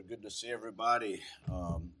good to see everybody.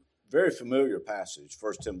 Very familiar passage,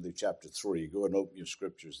 1 Timothy chapter 3. Go ahead and open your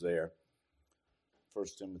scriptures there. 1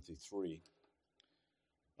 Timothy 3.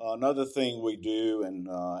 Another thing we do, and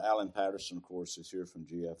Alan Patterson, of course, is here from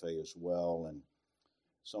GFA as well, and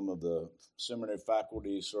some of the seminary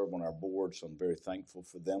faculty serve on our board, so I'm very thankful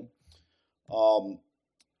for them.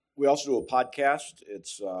 We also do a podcast.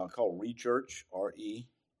 It's called ReChurch,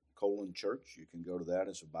 RE:*Church. You can go to that.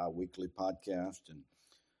 It's a bi-weekly podcast, and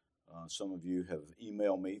some of you have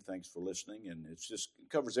emailed me. Thanks for listening, and it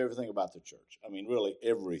covers everything about the church. I mean, really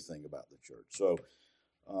everything about the church. So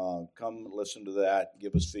come listen to that.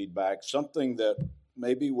 Give us feedback. Something that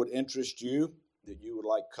maybe would interest you that you would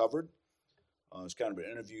like covered. It's kind of an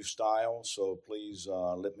interview style, so please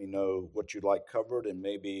let me know what you'd like covered and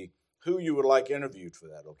maybe who you would like interviewed for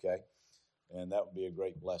that, okay? And that would be a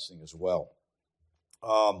great blessing as well.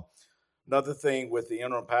 Another thing with the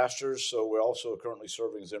interim pastors, so we're also currently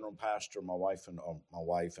serving as interim pastor. My wife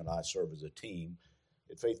and I serve as a team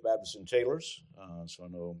at Faith Baptist in Taylors. So I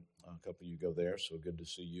know a couple of you go there, so good to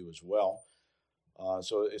see you as well.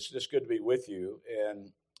 So it's just good to be with you.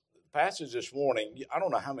 And the passage this morning, I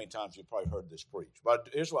don't know how many times you've probably heard this preached, but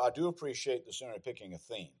here's what I do appreciate the seminary picking a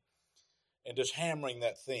theme and just hammering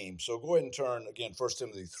that theme. So go ahead and turn, again, 1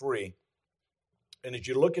 Timothy 3. And as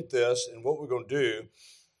you look at this and what we're going to do,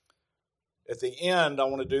 at the end, I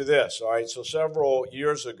want to do this, all right? So several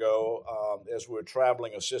years ago, as we were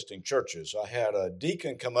traveling assisting churches, I had a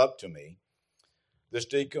deacon come up to me. This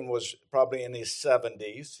deacon was probably in his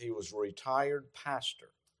 70s. He was a retired pastor,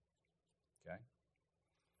 okay?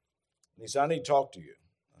 And he said, I need to talk to you.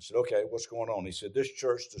 I said, okay, what's going on? He said, this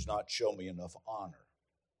church does not show me enough honor.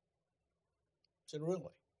 I said, really?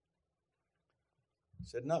 He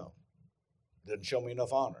said, no. Didn't show me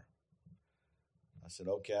enough honor. I said,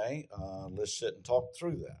 okay, let's sit and talk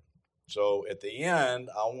through that. So at the end,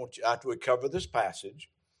 I want you, after we cover this passage,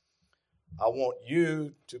 I want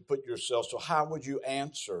you to put yourself, so how would you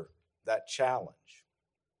answer that challenge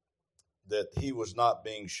that he was not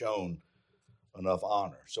being shown enough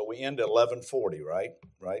honor? So we end at 11:40, right?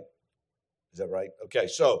 Right? Is that right? Okay,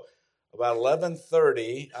 so about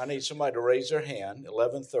 11:30, I need somebody to raise their hand.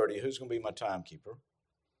 11:30, who's going to be my timekeeper?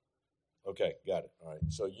 Okay, got it. All right.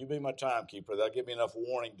 So you be my timekeeper. That'll give me enough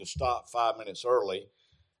warning to stop 5 minutes early.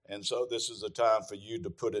 And so this is the time for you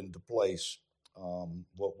to put into place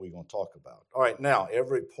what we're going to talk about. All right. Now,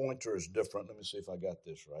 every pointer is different. Let me see if I got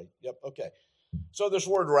this right. Yep. Okay. So this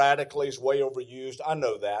word radically is way overused. I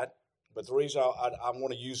know that. But the reason I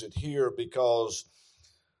want to use it here because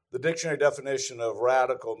the dictionary definition of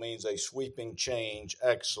radical means a sweeping change,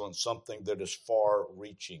 excellence, something that is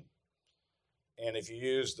far-reaching. And if you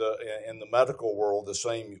use in the medical world, the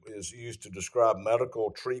same is used to describe medical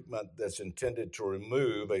treatment that's intended to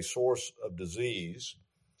remove a source of disease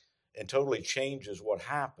and totally changes what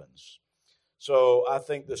happens. So I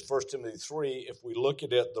think this 1 Timothy 3, if we look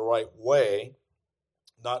at it the right way,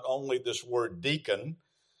 not only this word deacon,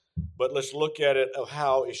 but let's look at it of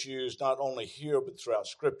how it's used not only here but throughout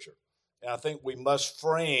Scripture. And I think we must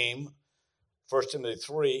frame 1 Timothy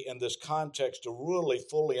 3 in this context to really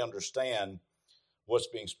fully understand what's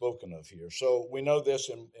being spoken of here. So we know this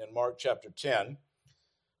in Mark chapter 10,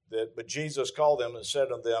 but Jesus called them and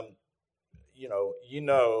said unto them, you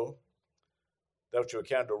know that you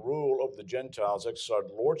account to rule over the Gentiles, exercise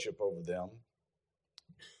lordship over them,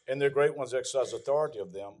 and their great ones exercise authority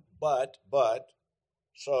of them, but,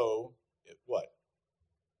 so, what?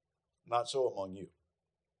 Not so among you.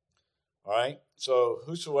 All right? So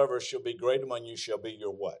whosoever shall be great among you shall be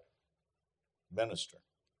your what? Minister.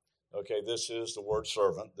 Okay, this is the word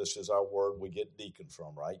servant. This is our word we get deacon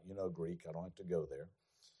from, right? You know Greek. I don't have to go there.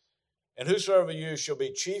 And whosoever you shall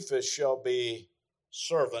be chiefest shall be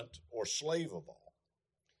servant or slave of all.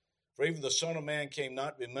 For even the Son of Man came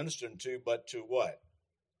not to be ministered to, but to what?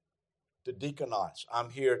 To deaconize. I'm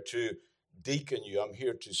here to deacon you. I'm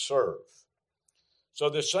here to serve. So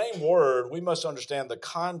the same word, we must understand the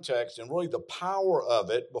context and really the power of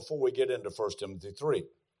it before we get into 1 Timothy 3.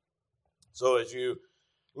 So as you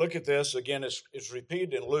look at this, again, it's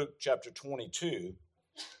repeated in Luke chapter 22.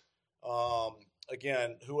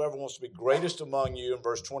 Again, whoever wants to be greatest among you, in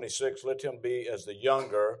verse 26, let him be as the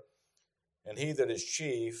younger, and he that is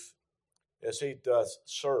chief, as he doth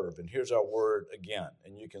serve. And here's our word again,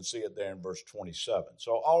 and you can see it there in verse 27.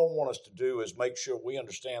 So all I want us to do is make sure we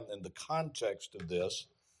understand in the context of this,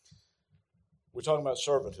 we're talking about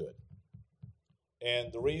servanthood.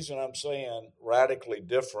 And the reason I'm saying radically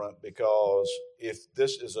different, because if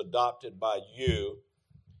this is adopted by you,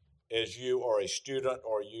 as you are a student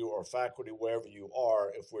or you are faculty, wherever you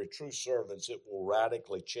are, if we're true servants, it will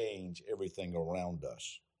radically change everything around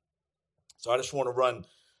us. So I just want to run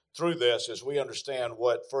through this as we understand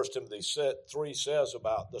what 1 Timothy 3 says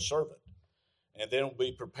about the servant. And then we'll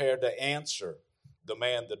be prepared to answer the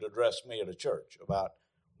man that addressed me at a church about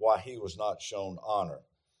why he was not shown honor.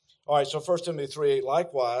 All right, so 1 Timothy 3:8,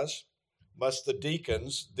 likewise must the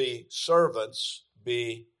deacons, the servants,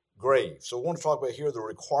 be grave. So we want to talk about here the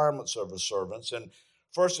requirements of the servants. And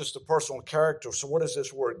first is the personal character. So what is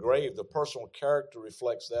this word grave? The personal character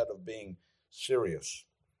reflects that of being serious,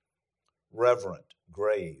 reverent,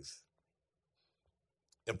 grave.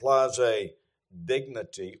 Implies a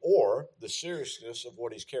dignity or the seriousness of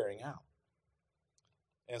what he's carrying out.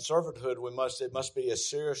 And servanthood, it must be a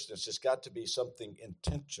seriousness. It's got to be something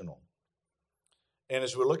intentional. And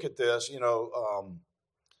as we look at this,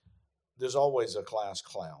 there's always a class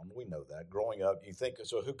clown. We know that. Growing up, you think,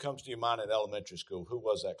 so who comes to your mind in elementary school? Who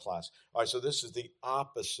was that class? All right, so this is the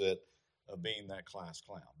opposite of being that class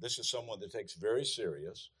clown. This is someone that takes very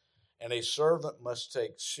serious, and a servant must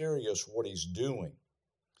take serious what he's doing.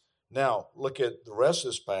 Now, look at the rest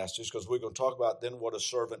of this passage, because we're going to talk about then what a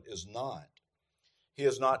servant is not. He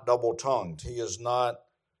is not double-tongued. He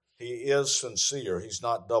is sincere. He's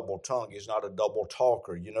not double-tongued. He's not a double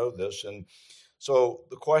talker. You know this. And so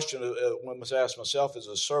the question I must ask myself, as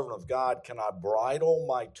a servant of God, can I bridle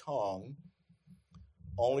my tongue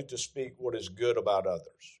only to speak what is good about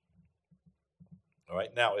others? All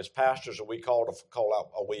right. Now, as pastors, are we called to call out?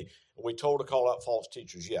 Are we told to call out false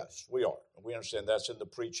teachers? Yes, we are. We understand that's in the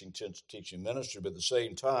preaching, teaching ministry. But at the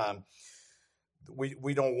same time,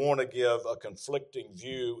 we don't want to give a conflicting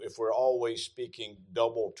view if we're always speaking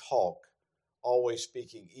double talk, always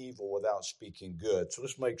speaking evil without speaking good. So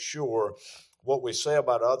let's make sure what we say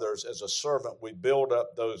about others as a servant, we build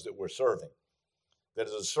up those that we're serving. That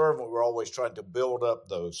as a servant, we're always trying to build up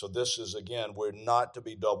those. So this is, again, we're not to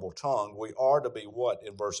be double-tongued. We are to be what?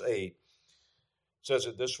 In verse 8, it says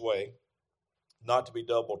it this way, not to be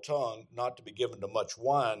double-tongued, not to be given to much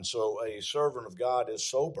wine. So a servant of God is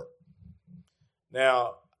sober.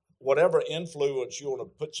 Now, whatever influence you want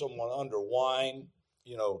to put someone under, wine,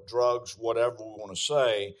 drugs, whatever we want to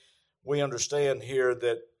say, we understand here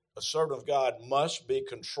that a servant of God must be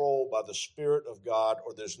controlled by the Spirit of God,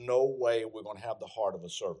 or there's no way we're going to have the heart of a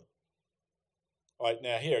servant. All right,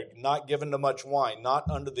 now here, not given to much wine, not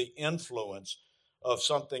under the influence of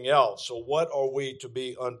something else. So what are we to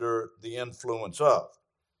be under the influence of?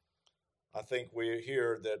 I think we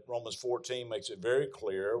hear that Romans 14 makes it very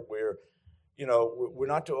clear we're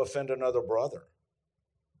not to offend another brother.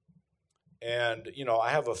 And, I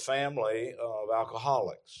have a family of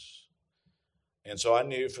alcoholics. And so I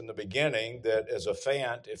knew from the beginning that as a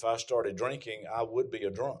Fant, if I started drinking, I would be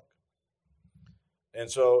a drunk. And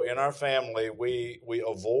so in our family, we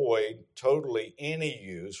avoid totally any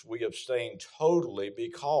use. We abstain totally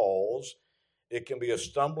because it can be a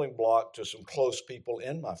stumbling block to some close people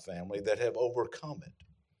in my family that have overcome it.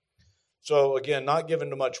 So again, not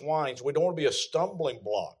given to much wine, so we don't want to be a stumbling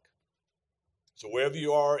block. So wherever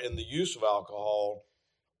you are in the use of alcohol,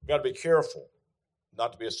 we've got to be careful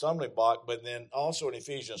not to be a stumbling block. But then also in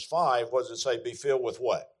Ephesians 5, what does it say? Be filled with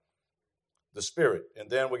what? The Spirit. And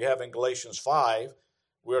then we have in Galatians 5,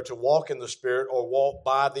 we are to walk in the Spirit or walk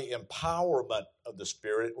by the empowerment of the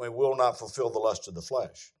Spirit. We will not fulfill the lust of the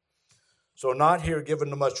flesh. So not here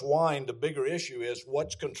given to much wine. The bigger issue is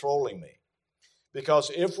what's controlling me.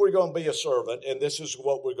 Because if we're going to be a servant, and this is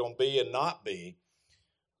what we're going to be and not be,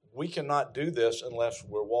 we cannot do this unless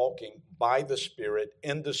we're walking by the Spirit,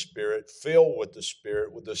 in the Spirit, filled with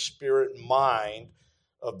the Spirit mind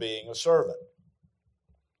of being a servant.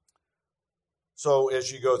 So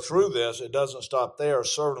as you go through this, it doesn't stop there. A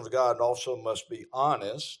servant of God also must be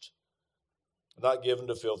honest, not given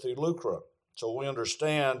to filthy lucre. So we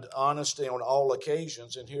understand honesty on all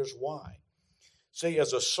occasions, and here's why. See,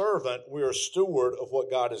 as a servant, we're a steward of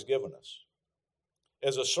what God has given us.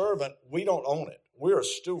 As a servant, we don't own it. We're a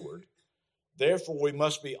steward. Therefore, we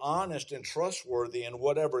must be honest and trustworthy in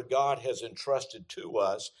whatever God has entrusted to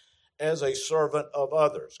us as a servant of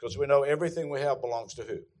others. Because we know everything we have belongs to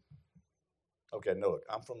who? Okay, no, look,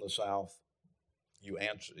 I'm from the South. You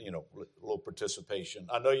answer, a little participation.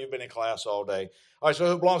 I know you've been in class all day. All right, so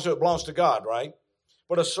who belongs to it? It belongs to God, right?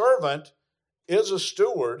 But a servant is a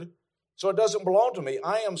steward, so it doesn't belong to me.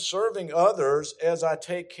 I am serving others as I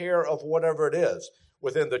take care of whatever it is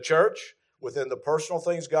within the church, within the personal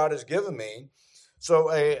things God has given me.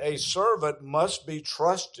 So a servant must be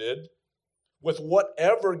trusted with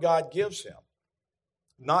whatever God gives him,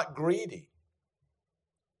 not greedy,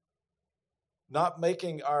 not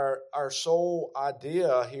making our sole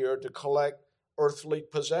idea here to collect earthly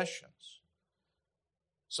possessions.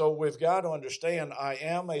 So we've got to understand I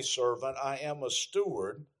am a servant, I am a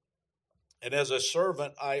steward, And as a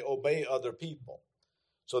servant, I obey other people.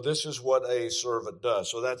 So this is what a servant does.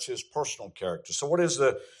 So that's his personal character. So what is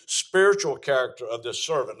the spiritual character of this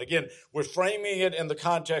servant? And again, we're framing it in the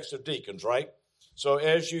context of deacons, right? So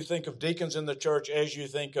as you think of deacons in the church, as you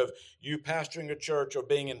think of you pastoring a church or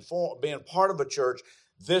being part of a church,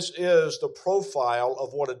 this is the profile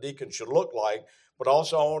of what a deacon should look like. But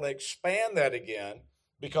also I want to expand that again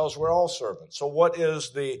because we're all servants. So what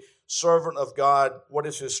is the servant of God? What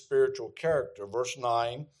is his spiritual character? Verse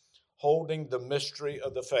 9, holding the mystery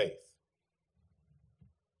of the faith.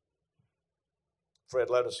 Fred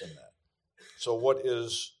led us in that. So what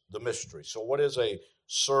is the mystery? So what is a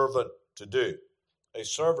servant to do? A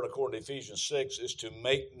servant, according to Ephesians 6, is to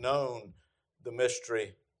make known the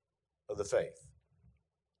mystery of the faith.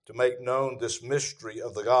 To make known this mystery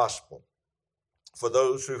of the gospel. For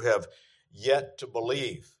those who have yet to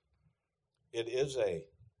believe, it is a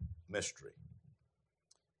mystery.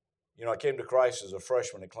 You know, I came to Christ as a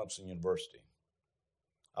freshman at Clemson University.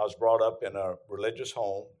 I was brought up in a religious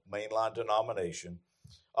home, mainline denomination.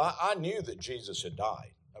 I knew that Jesus had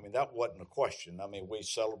died. I mean, that wasn't a question. I mean, we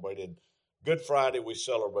celebrated Good Friday, we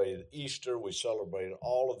celebrated Easter, we celebrated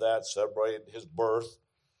all of that, celebrated his birth.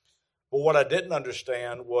 But what I didn't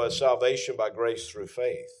understand was salvation by grace through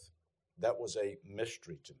faith. That was a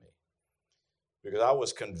mystery to me because I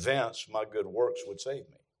was convinced my good works would save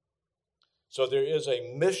me. So there is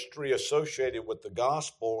a mystery associated with the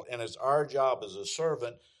gospel, and it's our job as a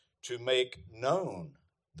servant to make known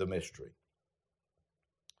the mystery.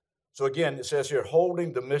 So again, it says here,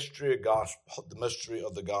 holding the mystery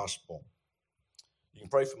of the gospel. You can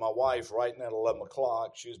pray for my wife right now at 11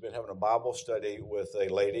 o'clock. She's been having a Bible study with a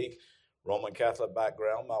lady, Roman Catholic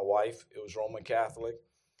background. My wife, it was Roman Catholic.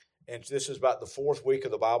 And this is about the fourth week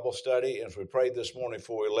of the Bible study. And as we prayed this morning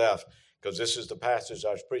before we left, because this is the passage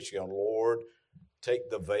I was preaching on, Lord, take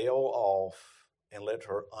the veil off and let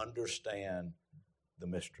her understand the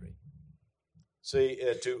mystery. See,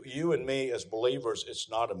 to you and me as believers, it's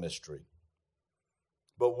not a mystery.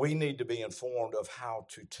 But we need to be informed of how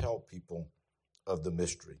to tell people of the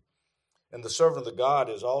mystery. And the servant of God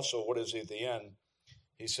is also, what is he at the end?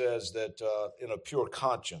 He says that in a pure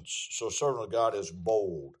conscience. So servant of God is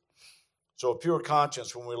bold. So a pure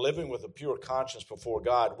conscience, when we're living with a pure conscience before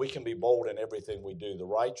God, we can be bold in everything we do. The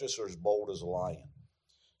righteous are as bold as a lion.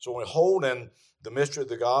 So when holding the mystery of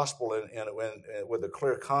the gospel and with a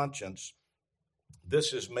clear conscience,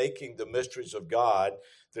 this is making the mysteries of God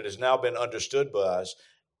that has now been understood by us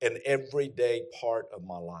an everyday part of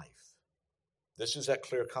my life. This is that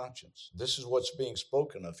clear conscience. This is what's being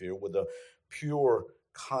spoken of here with a pure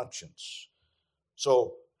conscience.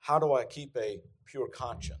 So how do I keep a pure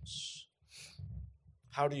conscience?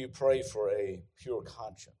 How do you pray for a pure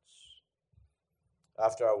conscience?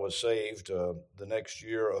 After I was saved, the next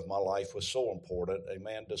year of my life was so important. A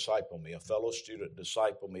man discipled me, a fellow student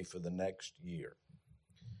discipled me for the next year.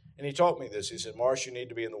 And he taught me this. He said, Marsh, you need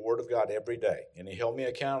to be in the Word of God every day. And he held me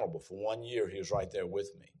accountable. For 1 year, he was right there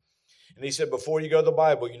with me. And he said, before you go to the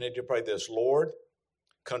Bible, you need to pray this. Lord,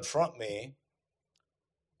 confront me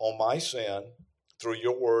on my sin through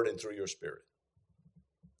your Word and through your Spirit.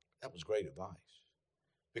 That was great advice.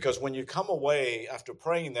 Because when you come away, after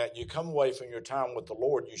praying that, you come away from your time with the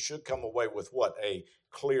Lord, you should come away with what? A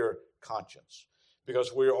clear conscience.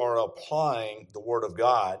 Because we are applying the Word of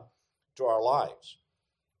God to our lives.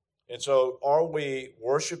 And so are we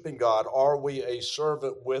worshiping God? Are we a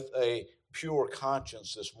servant with a pure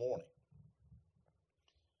conscience this morning?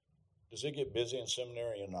 Does it get busy in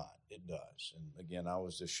seminary or not? It does. And again, I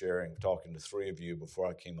was just talking to three of you before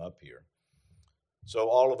I came up here. So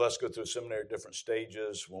all of us go through seminary at different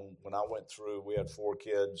stages. When I went through, we had 4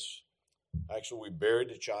 kids. Actually, we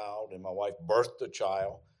buried a child, and my wife birthed a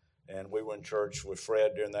child, and we were in church with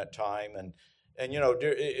Fred during that time. And you know,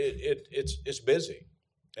 it's busy.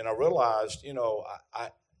 And I realized, you know,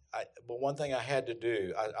 but one thing I had to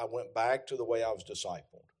do, I went back to the way I was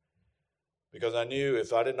discipled. Because I knew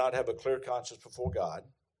if I did not have a clear conscience before God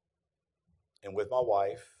and with my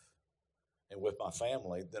wife and with my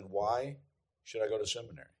family, then why should I go to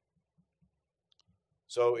seminary?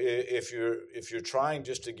 So if you're trying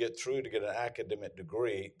just to get through to get an academic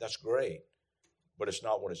degree, that's great, but it's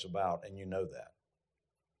not what it's about, and you know that.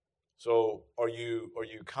 So are you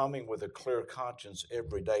coming with a clear conscience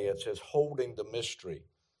every day? It says holding the mystery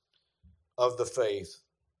of the faith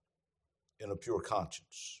in a pure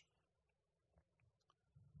conscience.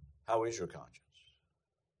 How is your conscience?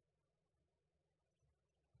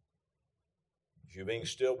 If you're being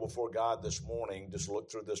still before God this morning, just look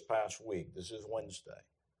through this past week. This is Wednesday.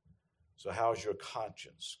 So how's your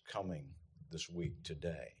conscience coming this week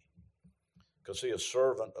today? Because see, a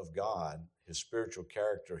servant of God, his spiritual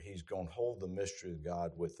character, he's going to hold the mystery of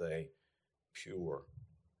God with a pure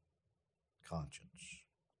conscience.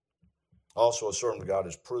 Also, a servant of God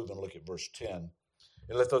is proven. Look at verse 10.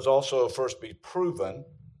 And let those also first be proven,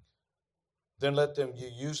 then let them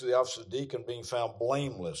use the office of deacon, being found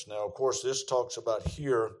blameless. Now, of course, this talks about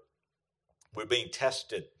here we're being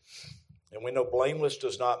tested. And we know blameless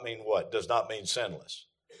does not mean what? Does not mean sinless.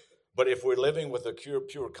 But if we're living with a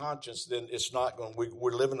pure conscience, then it's not going.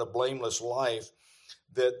 We're living a blameless life.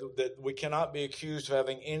 That we cannot be accused of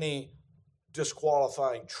having any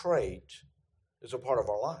disqualifying trait as a part of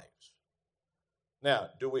our lives. Now,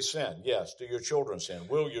 do we sin? Yes. Do your children sin?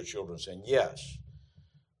 Will your children sin? Yes.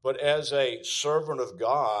 But as a servant of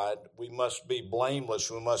God, we must be blameless.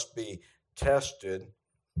 We must be tested,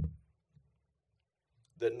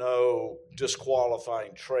 that no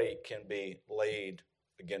disqualifying trait can be laid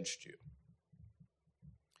against you.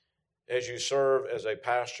 As you serve as a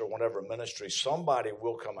pastor, whatever ministry, somebody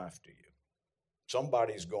will come after you.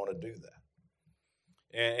 Somebody's going to do that.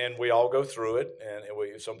 And we all go through it,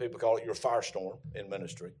 and some people call it your firestorm in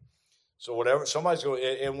ministry. So whatever, somebody's going,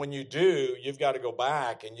 and when you do, you've got to go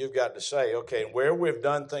back and you've got to say, okay, where we've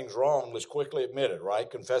done things wrong, let's quickly admit it, right?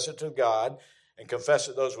 Confess it to God and confess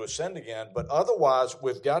it to those who have sinned again. But otherwise,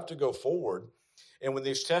 we've got to go forward. And when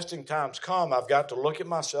these testing times come, I've got to look at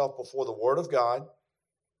myself before the Word of God,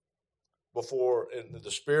 before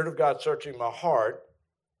the Spirit of God searching my heart,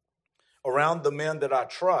 around the men that I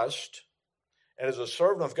trust. And as a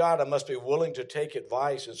servant of God, I must be willing to take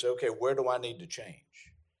advice and say, okay, where do I need to change?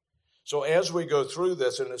 So as we go through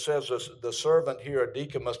this, and it says the servant here, a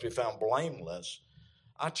deacon, must be found blameless,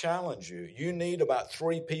 I challenge you. You need about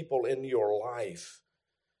 3 people in your life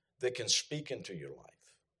that can speak into your life.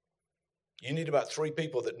 You need about 3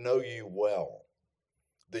 people that know you well,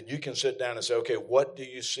 that you can sit down and say, okay, what do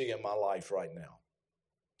you see in my life right now?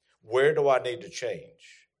 Where do I need to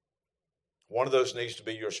change? One of those needs to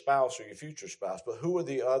be your spouse or your future spouse, but who are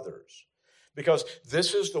the others? Because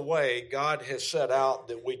this is the way God has set out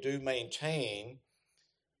that we do maintain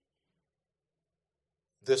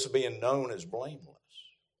this being known as blameless.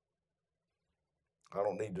 I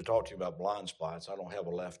don't need to talk to you about blind spots. I don't have a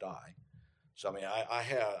left eye. So,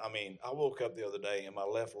 I woke up the other day and my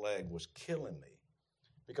left leg was killing me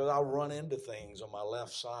because I run into things on my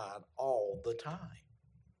left side all the time.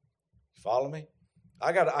 You follow me?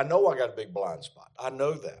 I know I got a big blind spot. I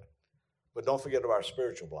know that. But don't forget about our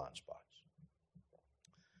spiritual blind spots.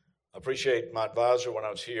 I appreciate my advisor when I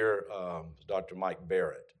was here, Dr. Mike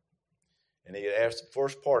Barrett. And he asked the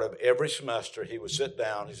first part of every semester, he would sit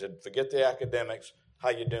down. He said, forget the academics. How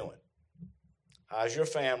you doing? How's your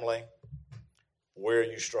family? Where are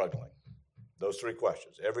you struggling? Those 3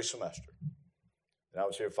 questions every semester. And I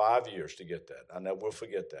was here 5 years to get that. I never will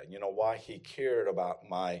forget that. You know why? He cared about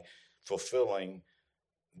my fulfilling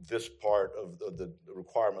this part of the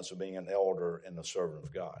requirements of being an elder and a servant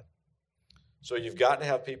of God. So you've got to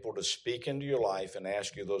have people to speak into your life and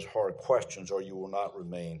ask you those hard questions, or you will not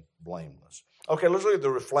remain blameless. Okay, let's look at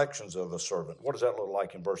the reflections of a servant. What does that look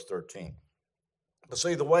like in verse 13? But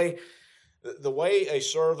see, the way a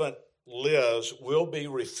servant lives will be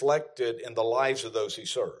reflected in the lives of those he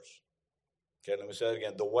serves. Okay, let me say it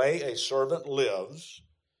again. The way a servant lives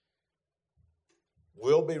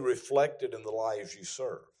will be reflected in the lives you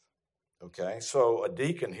serve. Okay, so a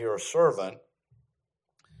deacon here, a servant,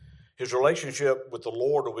 his relationship with the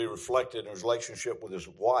Lord will be reflected in his relationship with his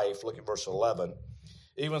wife. Look at verse 11.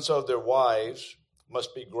 Even so, their wives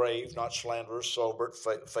must be grave, not slanderers, sober,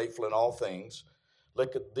 faithful in all things.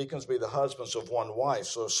 Let the deacons be the husbands of one wife.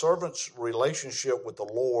 So a servant's relationship with the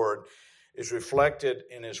Lord is reflected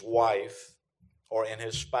in his wife or in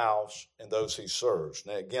his spouse and those he serves.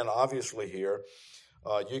 Now, again, obviously here,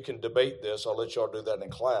 you can debate this. I'll let y'all do that in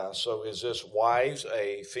class. So is this wives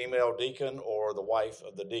a female deacon or the wife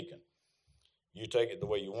of the deacon? You take it the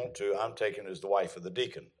way you want to. I'm taking it as the wife of the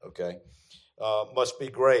deacon, okay? Must be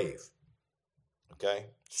grave, okay?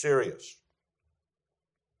 Serious.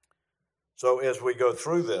 So as we go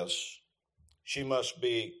through this, she must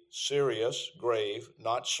be serious, grave,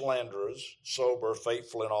 not slanderers, sober,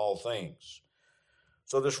 faithful in all things.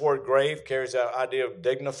 So this word grave carries that idea of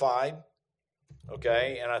dignified,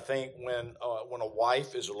 okay? And I think when a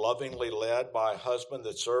wife is lovingly led by a husband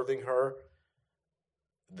that's serving her,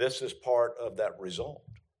 this is part of that result.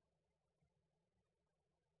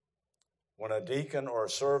 When a deacon or a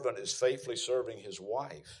servant is faithfully serving his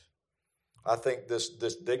wife, I think this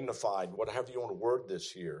dignified, whatever you want to word this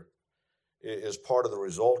here, is part of the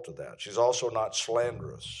result of that. She's also not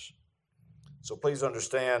slanderous. So please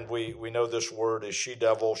understand, we know this word is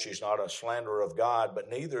she-devil. She's not a slanderer of God, but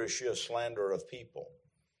neither is she a slanderer of people.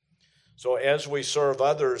 So as we serve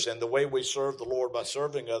others, and the way we serve the Lord by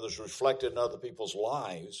serving others reflected in other people's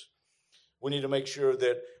lives, we need to make sure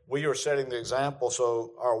that we are setting the example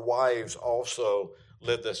so our wives also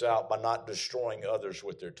live this out by not destroying others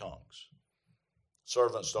with their tongues.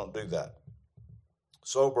 Servants don't do that.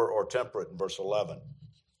 Sober or temperate in verse 11.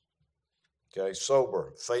 Okay,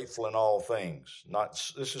 sober, faithful in all things.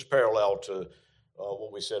 This is parallel to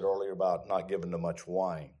what we said earlier about not giving too much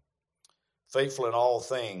wine. Faithful in all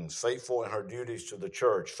things, faithful in her duties to the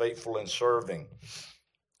church, faithful in serving,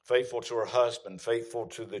 faithful to her husband, faithful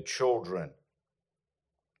to the children,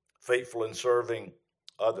 faithful in serving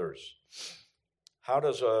others. How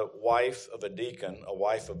does a wife of a deacon, a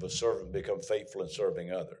wife of a servant, become faithful in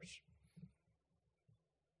serving others?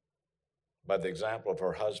 By the example of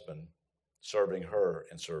her husband serving her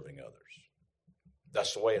and serving others.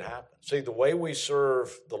 That's the way it happens. See, the way we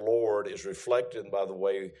serve the Lord is reflected by the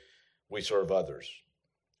way we serve others.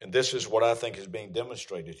 And this is what I think is being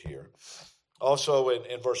demonstrated here. Also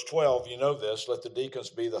in verse 12, you know this, let the deacons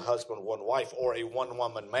be the husband of one wife or a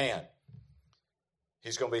one-woman man.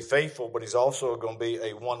 He's going to be faithful, but he's also going to be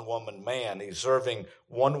a one-woman man. He's serving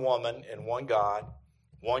one woman and one God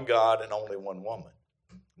and only one woman.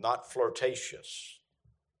 Not flirtatious.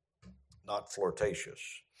 Not flirtatious.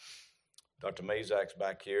 Dr. Mazak's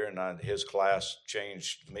back here, and his class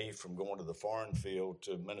changed me from going to the foreign field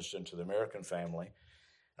to ministering to the American family.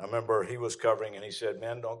 I remember he was covering, and he said,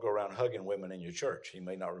 men, don't go around hugging women in your church. He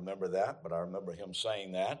may not remember that, but I remember him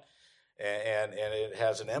saying that, and it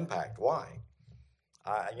has an impact. Why?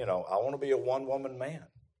 I want to be a one-woman man.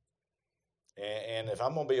 And if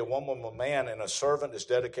I'm going to be a one-woman man and a servant is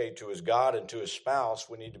dedicated to his God and to his spouse,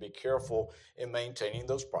 we need to be careful in maintaining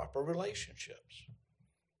those proper relationships,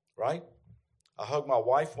 right? I hug my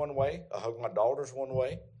wife one way. I hug my daughters one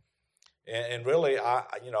way. And really,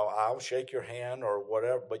 I'll shake your hand or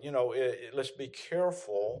whatever. But, let's be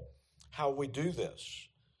careful how we do this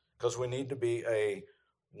because we need to be a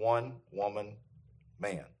one-woman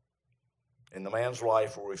man. And the man's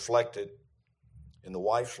life will reflect it in the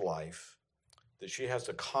wife's life, that she has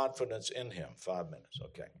the confidence in him. 5 minutes,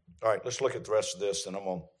 okay. All right, let's look at the rest of this, and I'm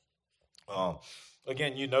going to,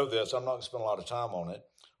 again, you know this. I'm not going to spend a lot of time on it.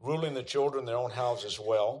 Ruling the children in their own houses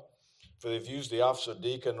well, for they've used the office of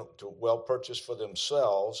deacon to well purchase for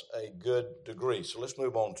themselves a good degree. So let's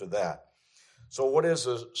move on to that. So what is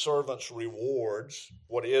a servant's rewards?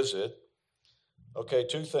 What is it? Okay,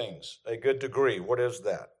 2 things. A good degree, what is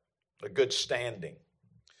that? A good standing.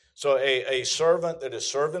 So a servant that is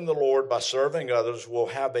serving the Lord by serving others will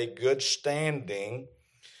have a good standing.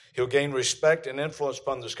 He'll gain respect and influence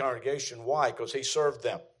upon this congregation. Why? Because he served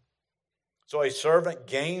them. So a servant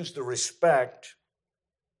gains the respect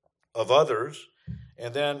of others.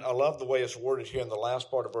 And then I love the way it's worded here in the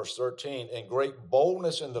last part of verse 13, and great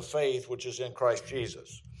boldness in the faith which is in Christ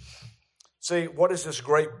Jesus. See, what is this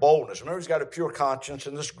great boldness? Remember, he's got a pure conscience,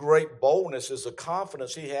 and this great boldness is the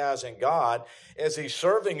confidence he has in God as he's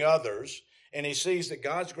serving others, and he sees that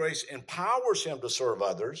God's grace empowers him to serve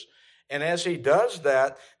others. And as he does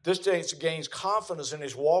that, this gains confidence in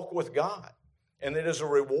his walk with God. And it is a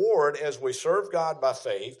reward as we serve God by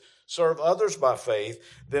faith, serve others by faith,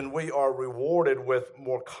 then we are rewarded with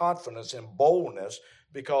more confidence and boldness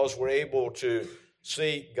because we're able to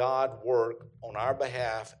see God work on our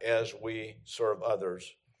behalf as we serve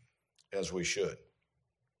others as we should.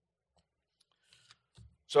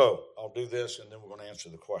 So I'll do this and then we're going to answer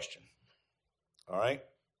the question. All right?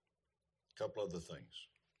 A couple other things.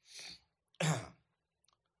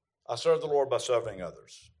 I serve the Lord by serving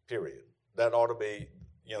others, period. That ought to be,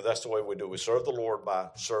 that's the way we do it. We serve the Lord by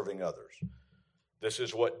serving others. This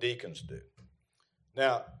is what deacons do.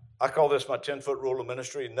 Now, I call this my 10-foot rule of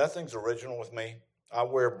ministry. Nothing's original with me. I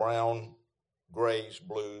wear brown, grays,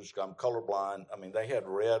 blues. I'm colorblind. I mean, they had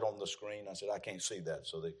red on the screen. I said, I can't see that.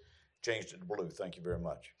 So they changed it to blue. Thank you very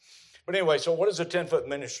much. But anyway, so what is a 10-foot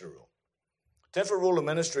ministry rule? 10-foot rule of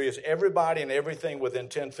ministry is everybody and everything within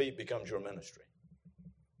 10 feet becomes your ministry.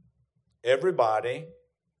 Everybody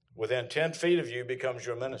within 10 feet of you becomes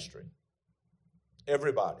your ministry.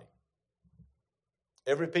 Everybody.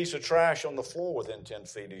 Every piece of trash on the floor within 10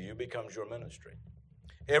 feet of you becomes your ministry.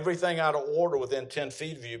 Everything out of order within 10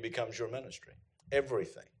 feet of you becomes your ministry.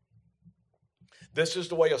 Everything. This is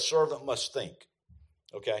the way a servant must think.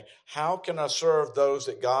 Okay? How can I serve those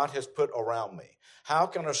that God has put around me? How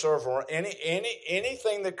can I serve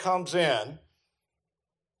anything that comes in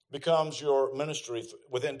becomes your ministry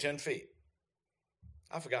within 10 feet?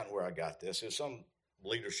 I've forgotten where I got this. It's some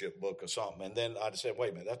leadership book or something. And then I said, wait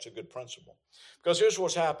a minute, that's a good principle. Because here's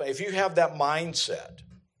what's happening. If you have that mindset,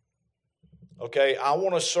 okay, I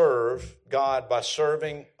want to serve God by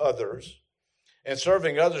serving others. And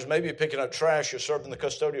serving others may be picking up trash, you're serving the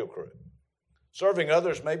custodial crew. Serving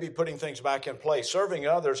others may be putting things back in place. Serving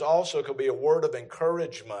others also could be a word of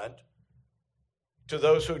encouragement to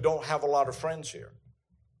those who don't have a lot of friends here.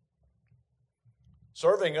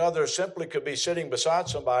 Serving others simply could be sitting beside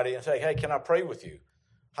somebody and say, hey, can I pray with you?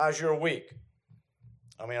 How's your week?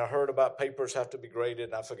 I mean, I heard about papers have to be graded,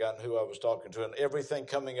 and I've forgotten who I was talking to, and everything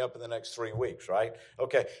coming up in the next 3 weeks, right?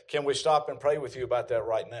 Okay, can we stop and pray with you about that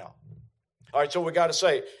right now? All right, so we got to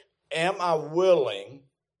say, am I willing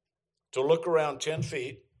to look around 10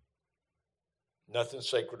 feet? Nothing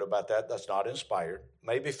sacred about that. That's not inspired.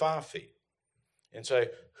 Maybe 5 feet. And say,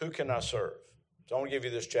 who can I serve? So I want to give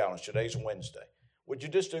you this challenge. Today's Wednesday. Would you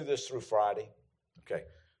just do this through Friday? Okay.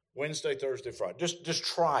 Wednesday, Thursday, Friday. Just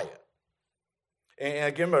try it. And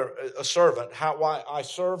again, a servant, why I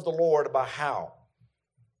serve the Lord by how?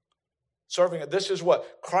 Serving. This is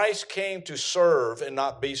what Christ came to serve and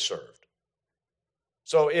not be served.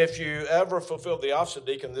 So if you ever fulfill the office of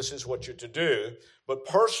deacon, this is what you're to do. But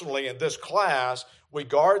personally, in this class, we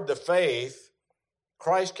guard the faith.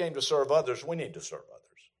 Christ came to serve others. We need to serve others.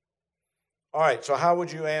 All right, so how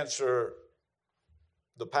would you answer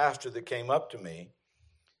the pastor that came up to me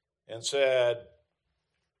and said,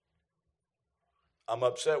 I'm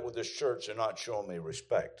upset with this church. They're not showing me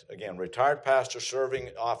respect. Again, retired pastor serving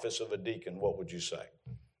office of a deacon, what would you say?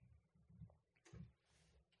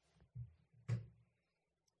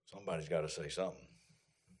 Somebody's got to say something.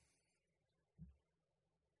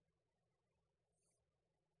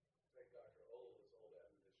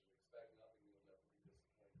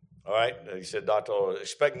 All right, he said, Dr. O,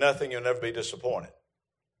 expect nothing, you'll never be disappointed.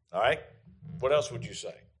 All right, what else would you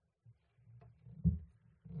say?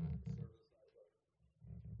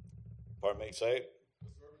 Pardon me, say it.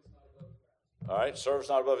 All right, servant's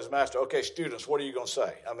not above his master. Okay, students, what are you going to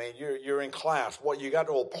say? I mean, you're in class. What you got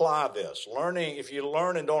to apply this. Learning, if you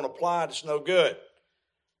learn and don't apply it, it's no good.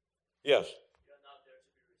 Yes? You're not there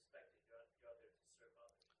to be respected. You're there to serve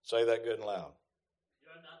others. Say that good and loud.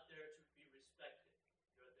 You're not there to be respected.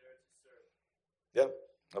 You're there to serve.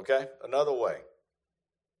 Yep, okay. Another way.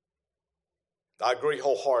 I agree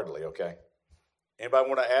wholeheartedly, okay. Anybody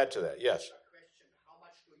want to add to that? Yes.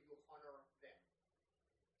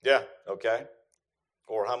 Yeah, okay.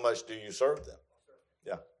 Or how much do you serve them?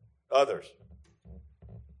 Yeah. Others.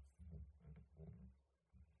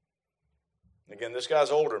 Again, this guy's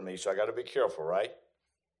older than me, so I got to be careful, right?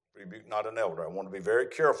 Rebuke not an elder. I want to be very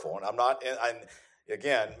careful. And I'm not,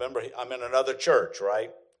 again, remember, I'm in another church, right?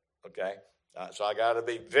 Okay. So I got to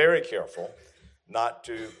be very careful not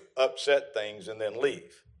to upset things and then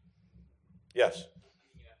leave. Yes.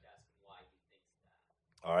 You have to ask him why he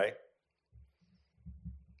thinks that. All right.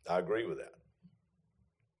 I agree with that.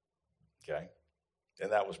 Okay?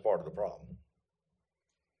 And that was part of the problem.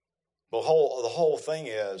 The whole thing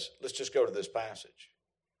is, let's just go to this passage.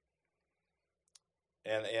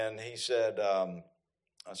 And he said,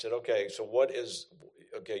 I said, okay, so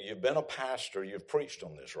you've been a pastor, you've preached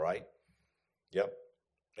on this, right? Yep.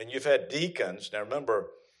 And you've had deacons. Now remember,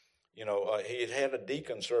 he had a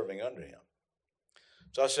deacon serving under him.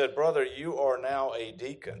 So I said, brother, you are now a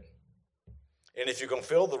deacon. And if you can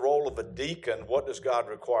fill the role of a deacon, what does God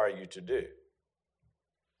require you to do?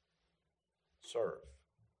 Serve.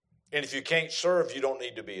 And if you can't serve, you don't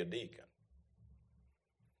need to be a deacon.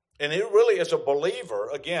 And it really, as a believer,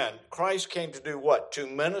 again, Christ came to do what? To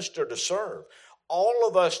minister, to serve. All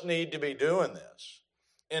of us need to be doing this.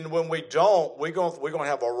 And when we don't, we're going to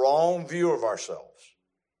have a wrong view of ourselves.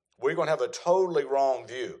 We're going to have a totally wrong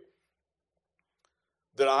view.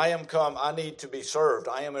 That I need to be served.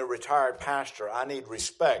 I am a retired pastor. I need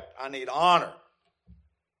respect. I need honor.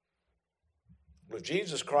 But if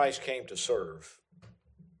Jesus Christ came to serve,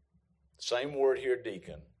 same word here,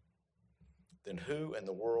 deacon, then who in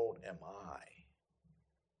the world am I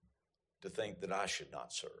to think that I should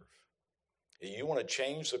not serve? If you want to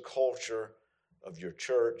change the culture of your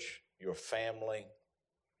church, your family,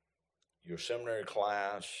 your seminary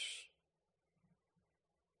class,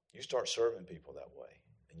 you start serving people that way.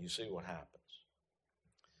 And you see what happens.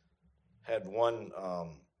 Had one,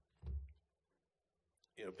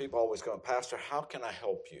 people always come, Pastor, how can I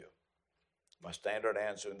help you? My standard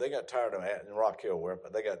answer, and they got tired of it in Rock Hill,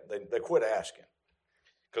 but they quit asking.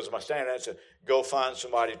 Because my standard answer, go find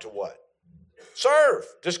somebody to what? Serve.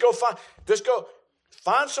 Just go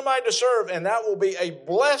find somebody to serve, and that will be a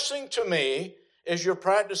blessing to me as you're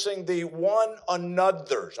practicing the one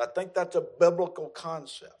another's. I think that's a biblical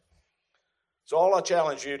concept. So all I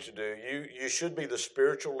challenge you to do, you should be the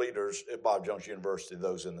spiritual leaders at Bob Jones University,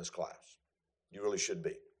 those in this class. You really should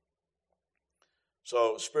be.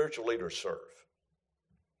 So spiritual leaders serve.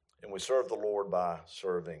 And we serve the Lord by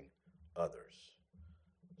serving others.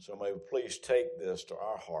 So may we please take this to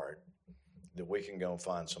our heart that we can go and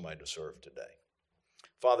find somebody to serve today.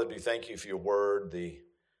 Father, do thank you for your word.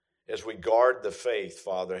 As we guard the faith,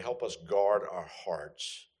 Father, help us guard our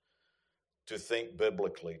hearts to think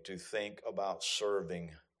biblically, to think about serving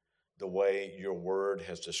the way your word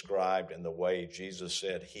has described and the way Jesus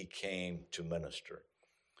said he came to minister.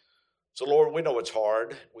 So, Lord, we know it's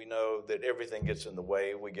hard. We know that everything gets in the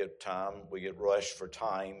way. We get rushed for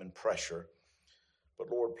time and pressure. But,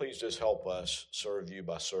 Lord, please just help us serve you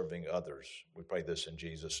by serving others. We pray this in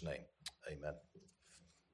Jesus' name. Amen.